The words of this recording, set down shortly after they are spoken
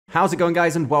How's it going,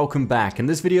 guys, and welcome back. In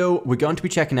this video, we're going to be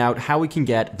checking out how we can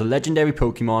get the legendary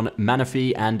Pokemon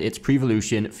Manaphy and its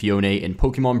pre-evolution Phione in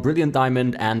Pokemon Brilliant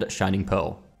Diamond and Shining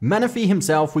Pearl. Manaphy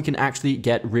himself we can actually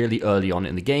get really early on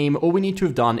in the game. All we need to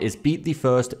have done is beat the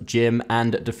first gym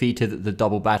and defeated the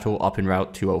double battle up in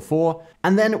Route 204,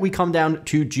 and then we come down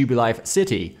to Jubilife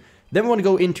City. Then we want to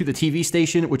go into the TV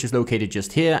station, which is located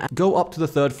just here, go up to the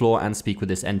 3rd floor and speak with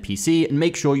this NPC, and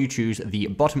make sure you choose the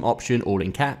bottom option, all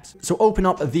in caps. So open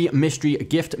up the mystery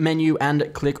gift menu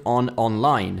and click on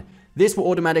online. This will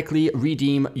automatically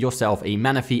redeem yourself a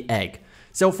Manaphy Egg.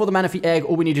 So for the Manaphy Egg,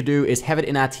 all we need to do is have it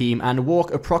in our team and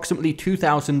walk approximately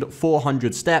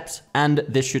 2,400 steps, and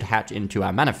this should hatch into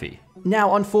our Manaphy.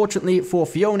 Now, unfortunately for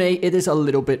Phione, it is a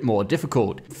little bit more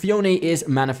difficult. Phione is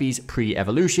Manaphy's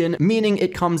pre-evolution, meaning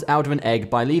it comes out of an egg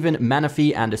by leaving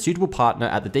Manaphy and a suitable partner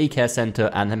at the daycare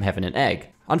center and them having an egg.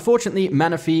 Unfortunately,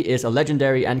 Manaphy is a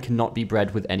legendary and cannot be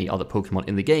bred with any other Pokemon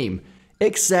in the game,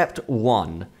 except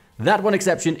one. That one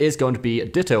exception is going to be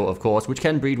Ditto, of course, which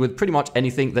can breed with pretty much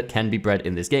anything that can be bred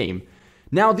in this game.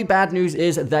 Now, the bad news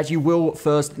is that you will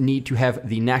first need to have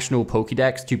the National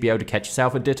Pokedex to be able to catch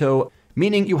yourself a Ditto,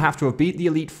 meaning you have to have beat the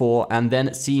Elite Four and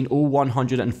then seen all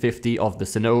 150 of the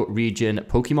Sinnoh region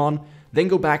Pokemon, then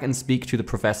go back and speak to the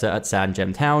professor at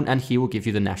Solaceon Town and he will give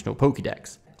you the National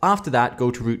Pokedex. After that,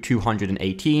 go to Route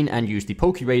 218 and use the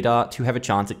Poke Radar to have a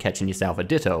chance at catching yourself a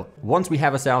Ditto. Once we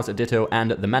have ourselves a Ditto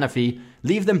and the Manaphy,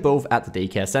 leave them both at the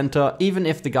daycare center. Even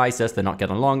if the guy says they're not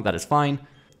getting along, that is fine.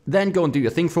 Then go and do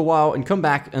your thing for a while and come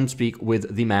back and speak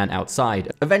with the man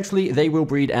outside. Eventually, they will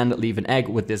breed and leave an egg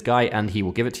with this guy and he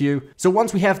will give it to you. So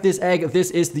once we have this egg,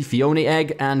 this is the Phione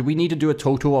egg, and we need to do a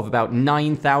total of about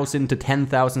 9,000 to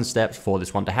 10,000 steps for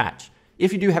this one to hatch.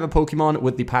 If you do have a Pokemon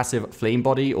with the passive Flame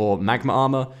Body or Magma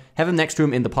Armor, have him next to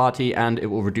him in the party and it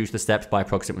will reduce the steps by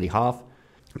approximately half.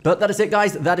 But that is it,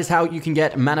 guys. That is how you can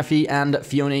get Manaphy and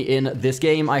Phione in this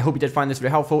game. I hope you did find this very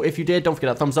helpful. If you did, don't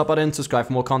forget that thumbs up button, subscribe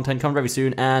for more content, come very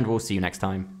soon, and we'll see you next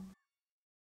time.